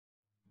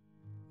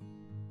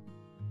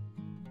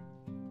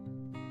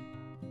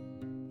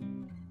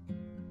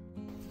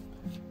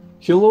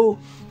Hello,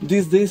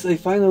 these days I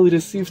finally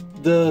received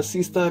the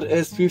Seestar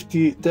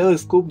S50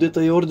 telescope that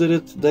I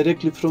ordered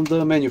directly from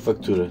the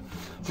manufacturer.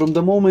 From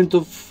the moment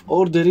of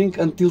ordering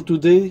until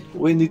today,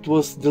 when it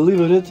was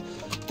delivered,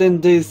 10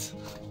 days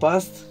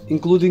passed,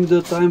 including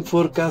the time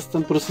for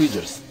custom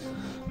procedures.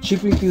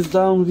 Shipping is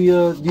done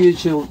via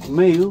DHL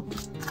mail.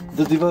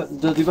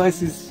 The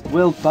device is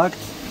well packed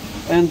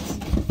and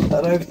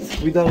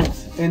arrived without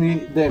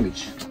any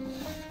damage.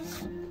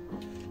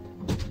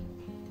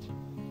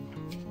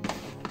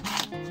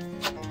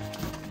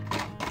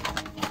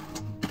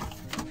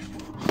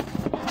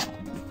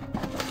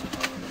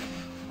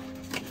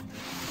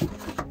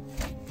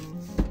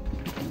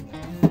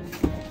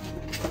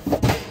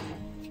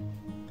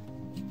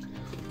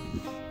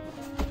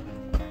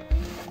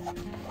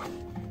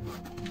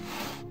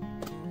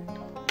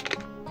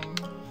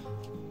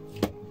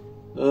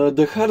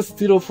 The hard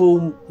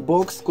styrofoam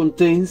box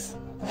contains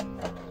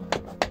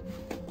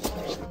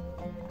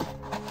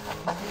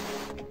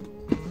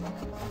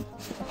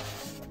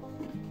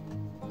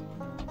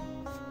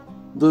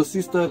the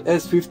Seestar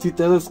S50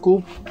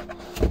 telescope,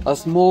 a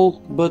small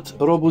but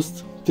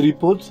robust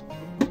tripod,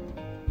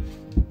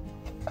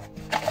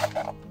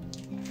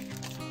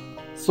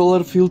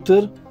 solar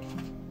filter,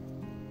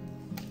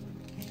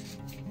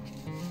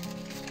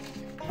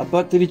 a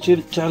battery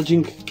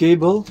charging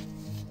cable,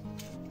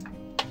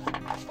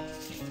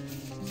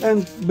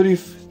 and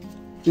brief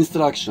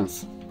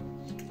instructions.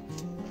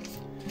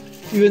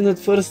 Even at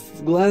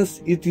first glance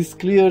it is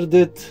clear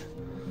that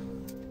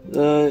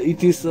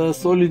it is a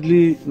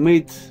solidly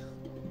made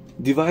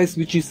device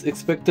which is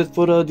expected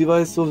for a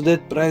device of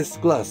that price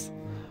class.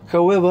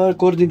 However,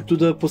 according to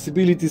the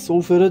possibilities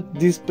offered,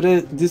 this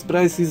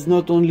price is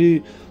not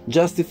only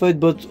justified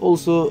but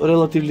also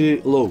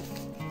relatively low.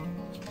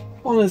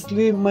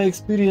 Honestly, my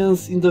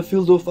experience in the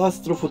field of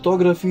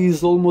astrophotography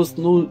is almost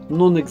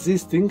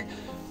non-existing,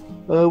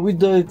 with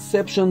the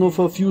exception of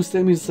a few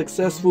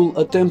semi-successful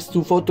attempts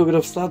to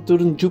photograph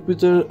Saturn,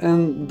 Jupiter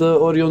and the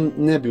Orion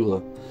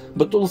Nebula,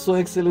 but also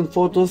excellent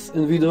photos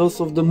and videos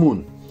of the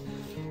Moon.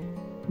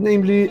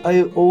 Namely,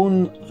 I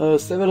own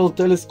several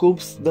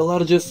telescopes, the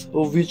largest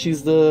of which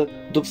is the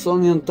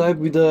Dobsonian type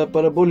with a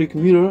parabolic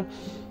mirror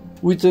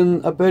with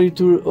an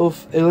aperture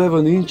of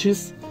 11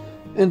 inches,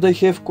 and I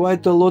have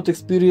quite a lot of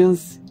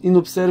experience in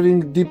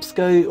observing deep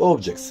sky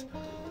objects.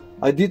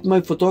 I did my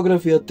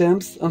photography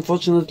attempts,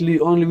 unfortunately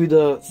only with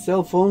a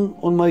cell phone,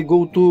 on my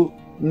go-to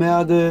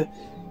Meade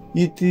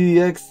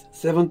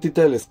ETX70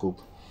 telescope.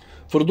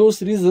 For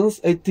those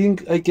reasons, I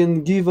think I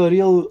can give a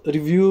real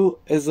review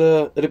as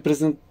a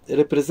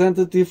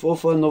representative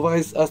of a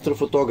novice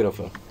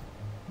astrophotographer.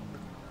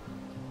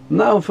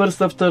 Now,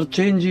 first, after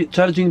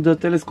charging the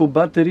telescope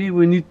battery,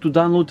 we need to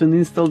download and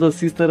install the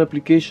Seestar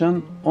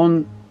application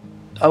on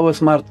our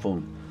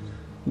smartphone.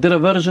 There are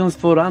versions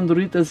for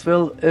Android as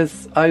well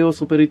as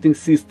iOS operating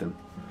system.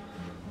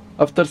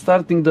 After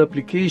starting the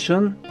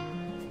application,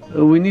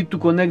 we need to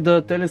connect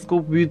the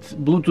telescope with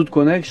Bluetooth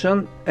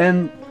connection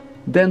and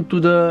then to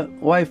the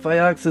Wi-Fi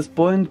access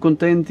point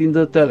contained in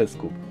the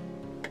telescope.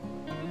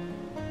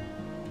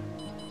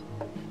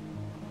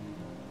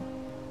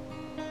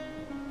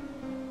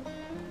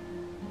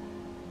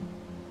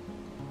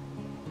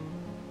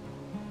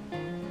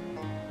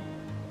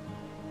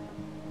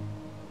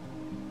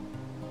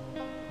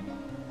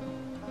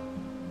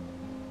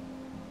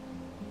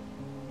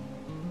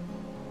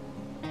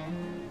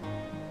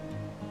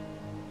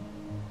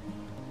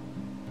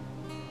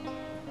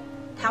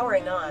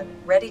 Powering on,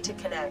 ready to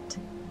connect.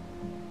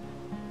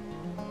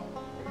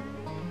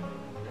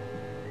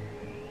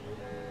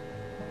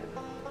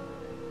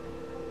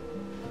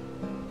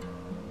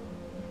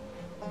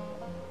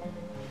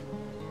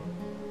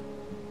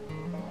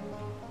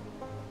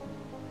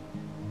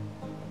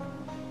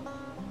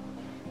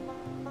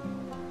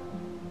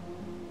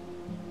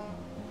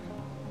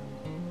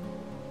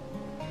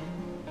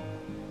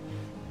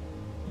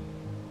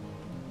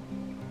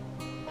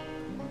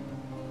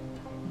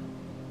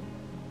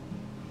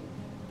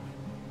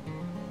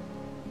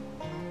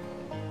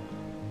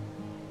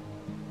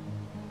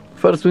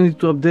 First, we need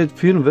to update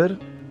firmware,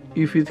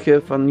 if it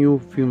have a new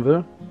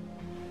firmware.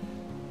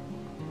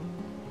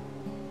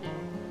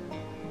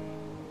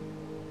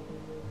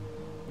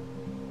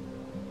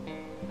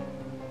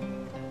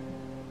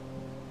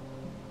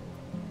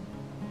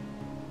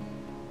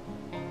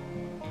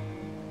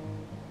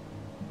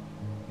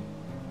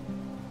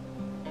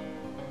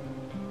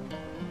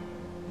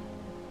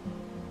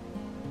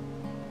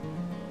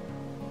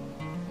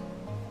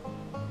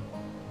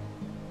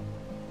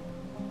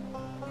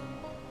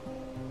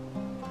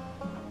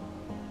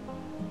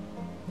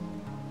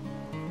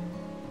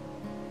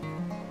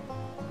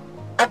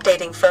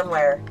 Updating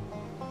firmware.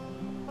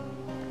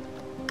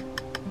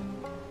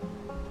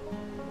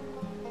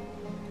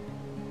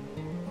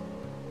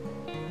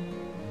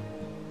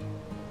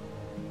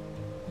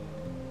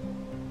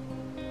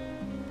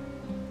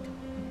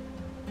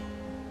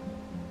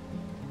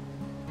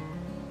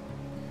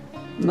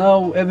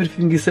 Now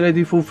everything is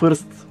ready for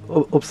first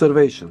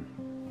observation.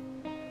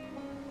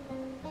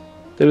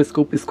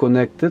 Telescope is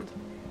connected.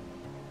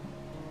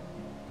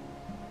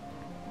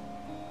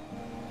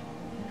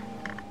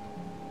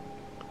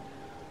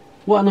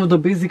 One of the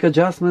basic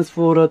adjustments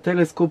for a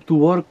telescope to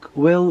work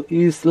well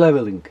is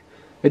leveling.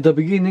 At the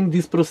beginning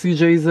this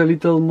procedure is a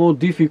little more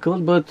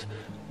difficult, but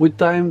with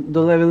time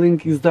the leveling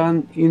is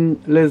done in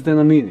less than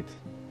a minute.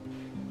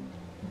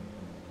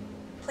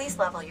 Please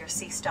level your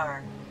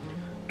Seestar.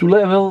 To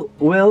level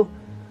well,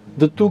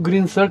 the two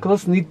green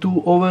circles need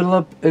to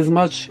overlap as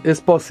much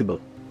as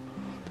possible.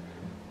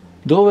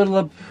 The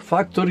overlap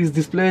factor is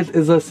displayed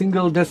as a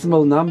single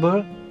decimal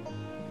number,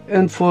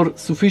 and for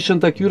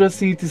sufficient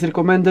accuracy it is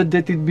recommended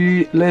that it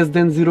be less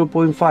than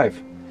 0.5.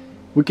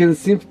 We can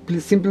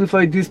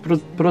simplify this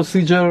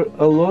procedure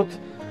a lot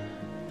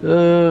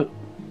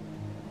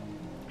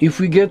if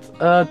we get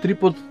a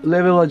tripod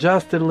level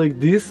adjuster like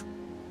this,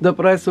 the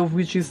price of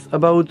which is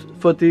about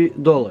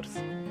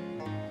 $30.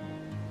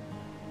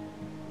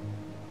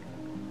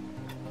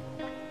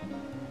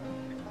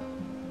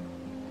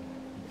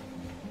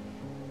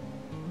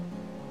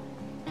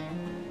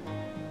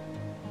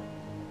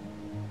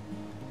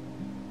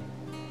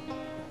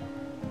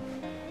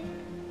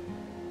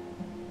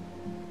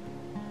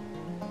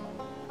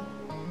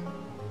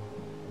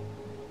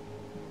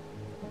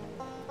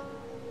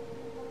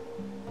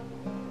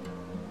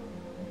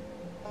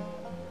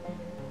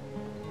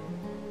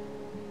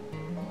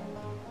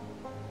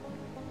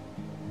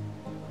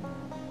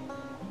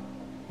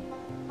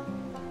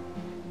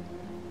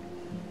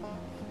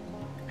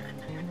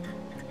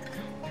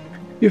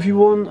 If you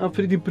want a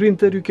 3D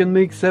printer, you can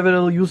make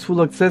several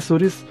useful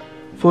accessories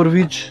for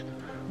which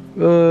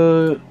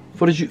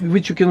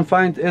you can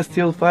find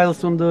STL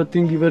files on the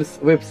Thingiverse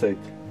website.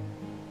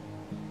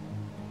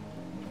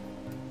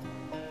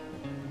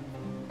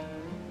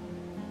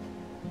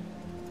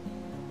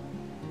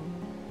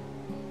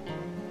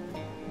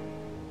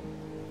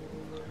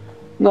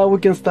 Now we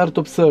can start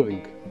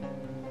observing.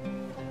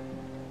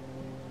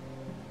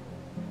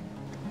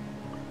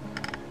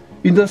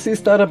 In the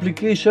Seestar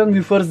application,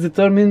 we first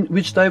determine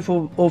which type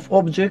of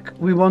object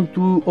we want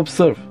to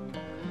observe.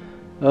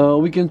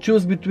 We can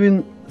choose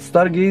between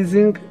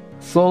stargazing,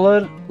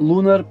 solar,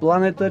 lunar,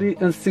 planetary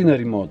and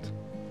scenery mode.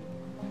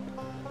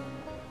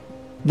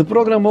 The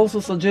program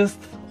also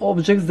suggests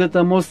objects that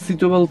are most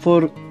suitable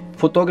for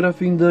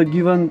photography in the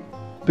given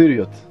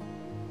period.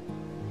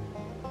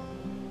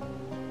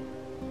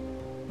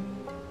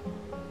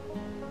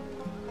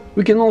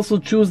 We can also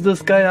choose the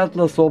Sky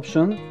Atlas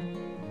option,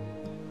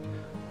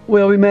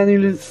 where we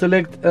manually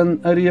select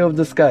an area of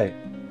the sky.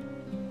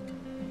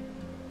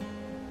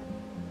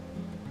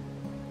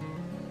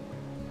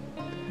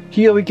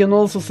 Here we can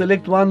also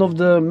select one of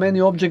the many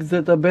objects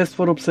that are best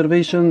for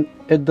observation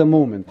at the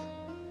moment.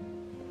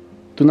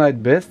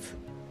 Tonight best.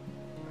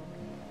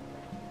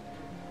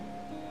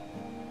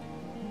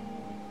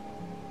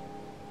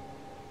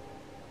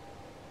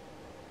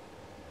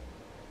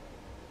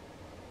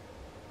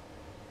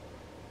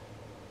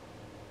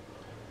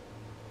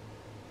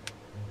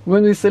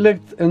 When we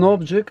select an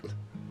object,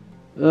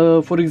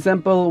 for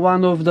example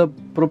one of the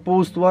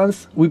proposed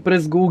ones, we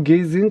press Go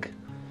Gazing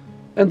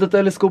and the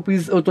telescope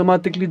is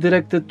automatically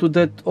directed to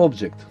that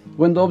object.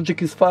 When the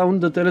object is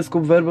found, the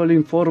telescope verbally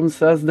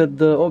informs us that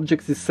the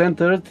object is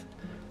centered,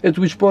 at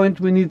which point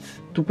we need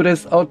to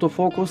press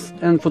autofocus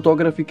and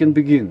photography can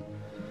begin.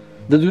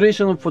 The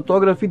duration of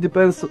photography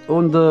depends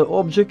on the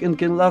object and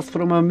can last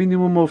from a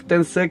minimum of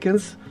 10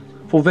 seconds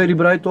for very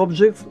bright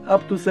objects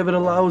up to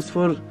several hours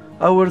for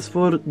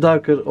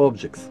darker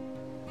objects.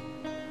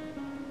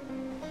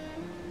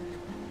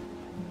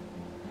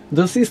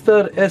 The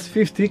Seestar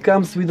S50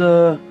 comes with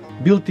a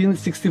built-in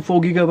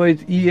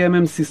 64GB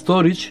eMMC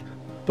storage,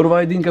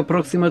 providing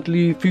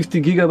approximately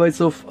 50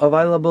 GB of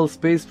available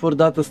space for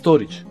data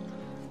storage.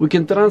 We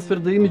can transfer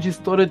the images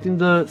stored in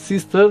the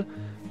Seestar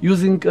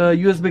using a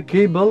USB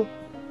cable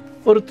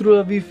or through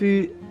a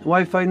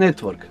Wi-Fi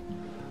network.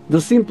 The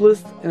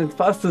simplest and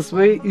fastest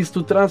way is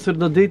to transfer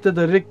the data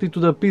directly to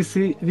the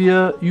PC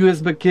via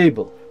USB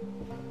cable.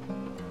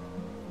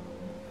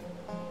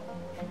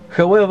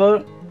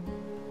 However,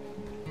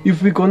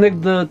 if we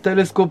connect the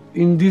telescope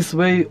in this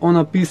way on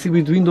a PC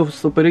with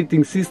Windows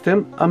operating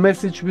system, a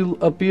message will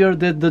appear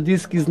that the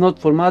disk is not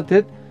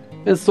formatted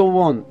and so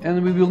on,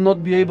 and we will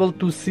not be able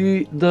to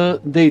see the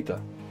data.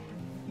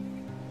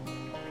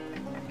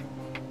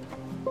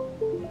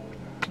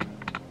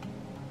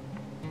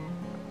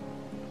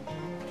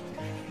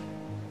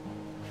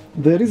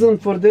 The reason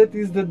for that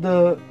is that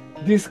the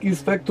disk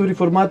is factory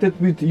formatted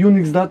with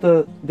Unix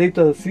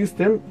data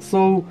system,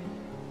 so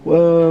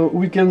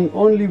we can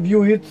only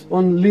view it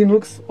on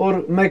Linux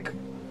or Mac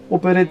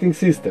operating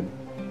system.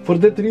 For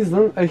that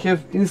reason, I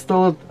have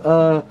installed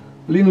a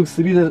Linux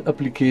Reader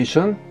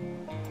application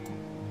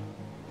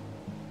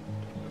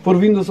for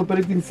Windows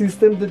operating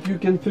system that you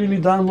can freely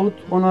download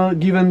on a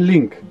given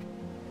link.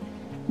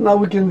 Now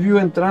we can view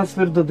and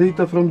transfer the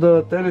data from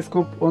the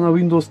telescope on a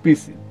Windows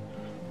PC.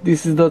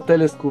 This is the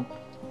telescope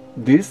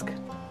disk.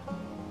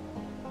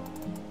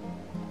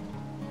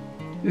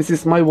 This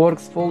is my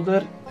works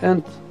folder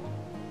and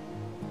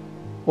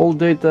all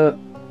data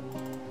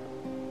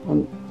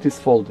on this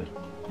folder.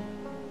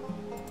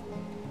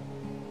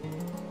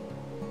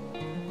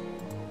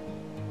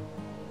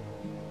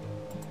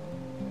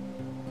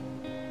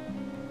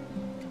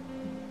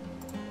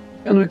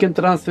 And we can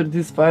transfer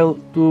this file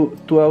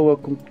to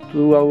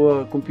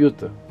our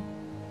computer.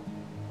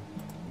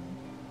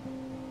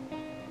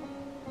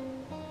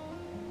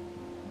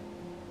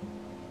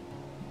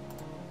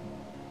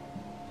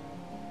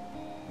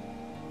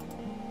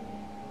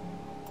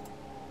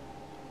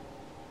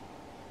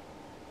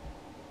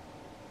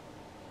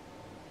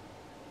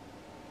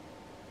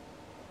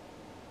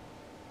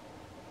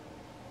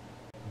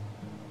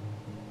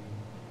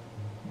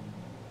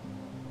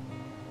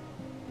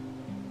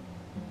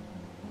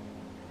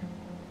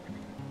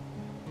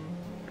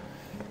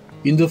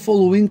 In the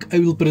following, I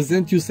will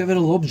present you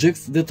several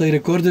objects that I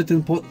recorded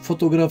and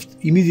photographed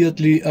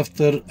immediately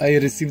after I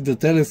received the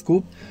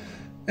telescope,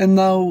 and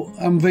now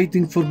I'm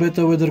waiting for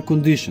better weather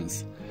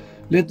conditions.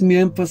 Let me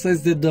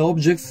emphasize that the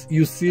objects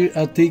you see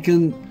are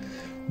taken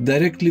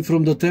directly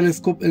from the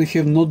telescope and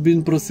have not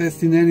been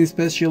processed in any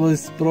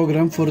specialized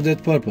program for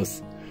that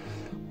purpose.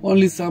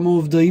 Only some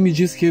of the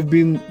images have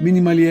been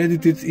minimally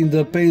edited in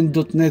the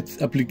paint.net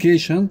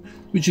application,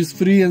 which is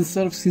free and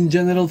serves in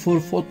general for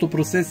photo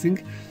processing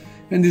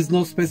and is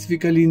not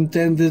specifically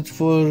intended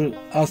for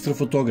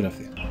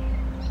astrophotography.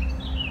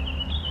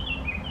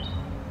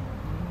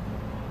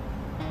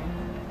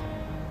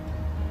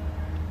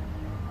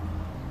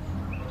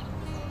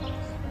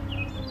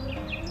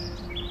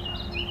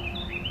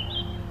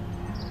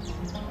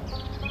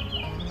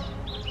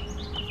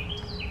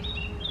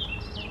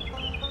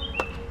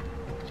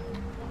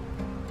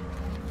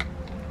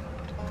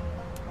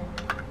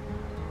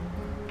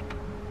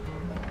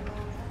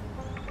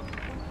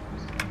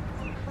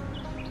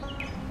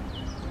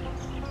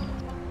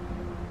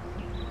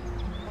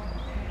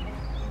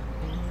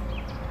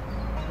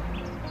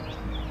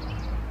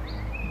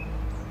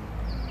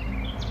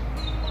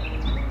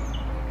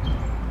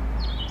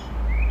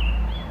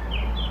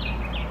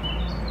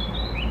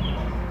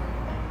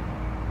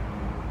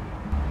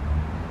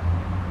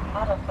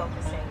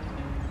 Autofocusing.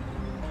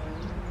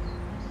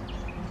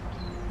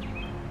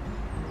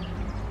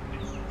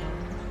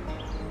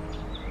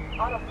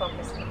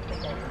 Autofocus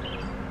completed.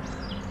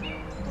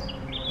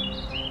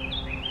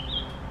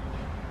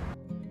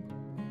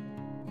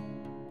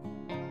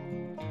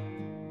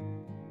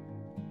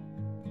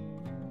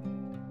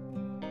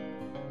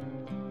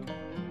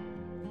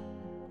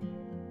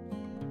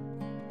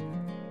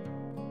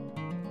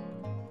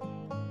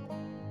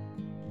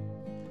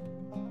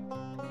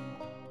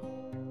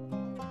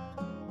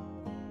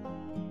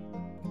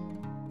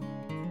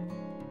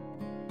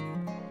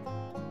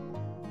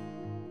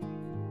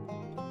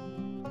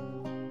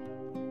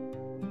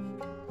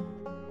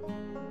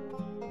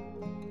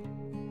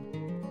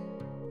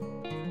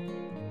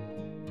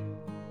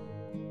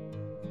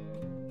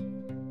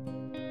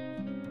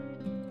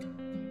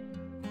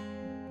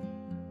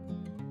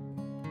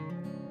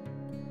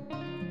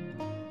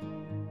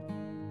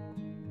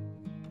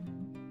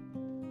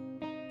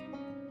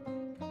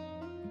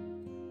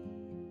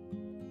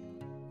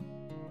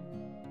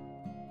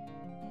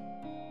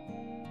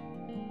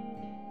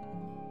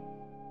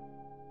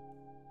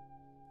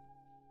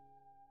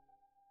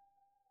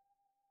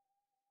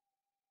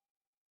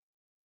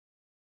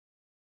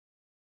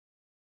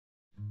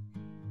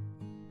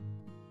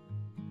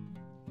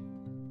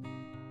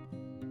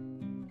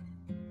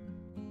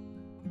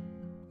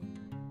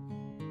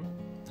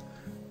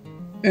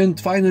 And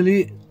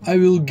finally, I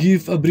will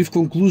give a brief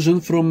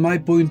conclusion from my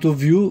point of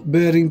view,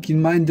 bearing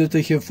in mind that I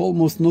have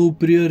almost no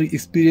prior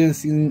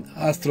experience in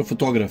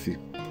astrophotography.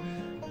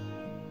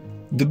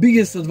 The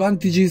biggest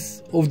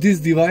advantages of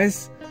this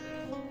device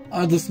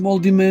are the small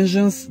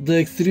dimensions, the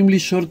extremely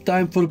short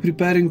time for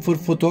preparing for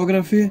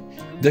photography,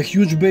 the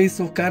huge base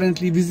of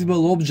currently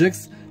visible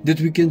objects that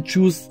we can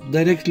choose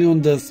directly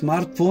on the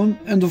smartphone,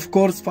 and of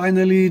course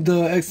finally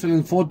the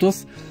excellent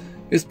photos,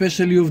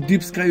 especially of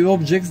deep sky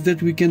objects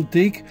that we can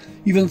take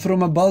even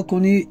from a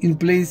balcony in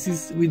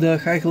places with a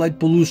high light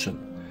pollution.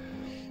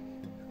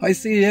 I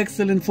say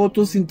excellent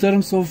photos in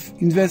terms of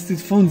invested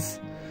funds,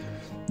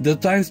 the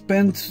time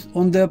spent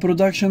on their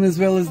production, as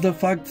well as the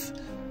fact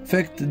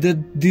that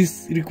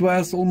this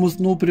requires almost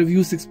no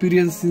previous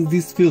experience in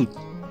this field.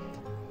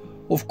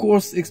 Of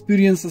course,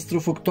 experienced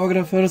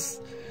astrophotographers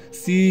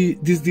see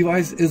this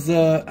device as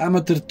an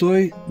amateur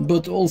toy,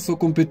 but also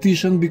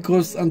competition,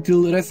 because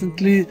until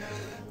recently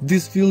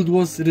this field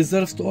was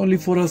reserved only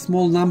for a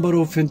small number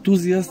of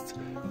enthusiasts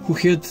who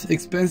had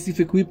expensive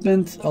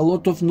equipment, a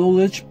lot of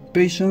knowledge,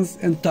 patience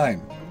and time.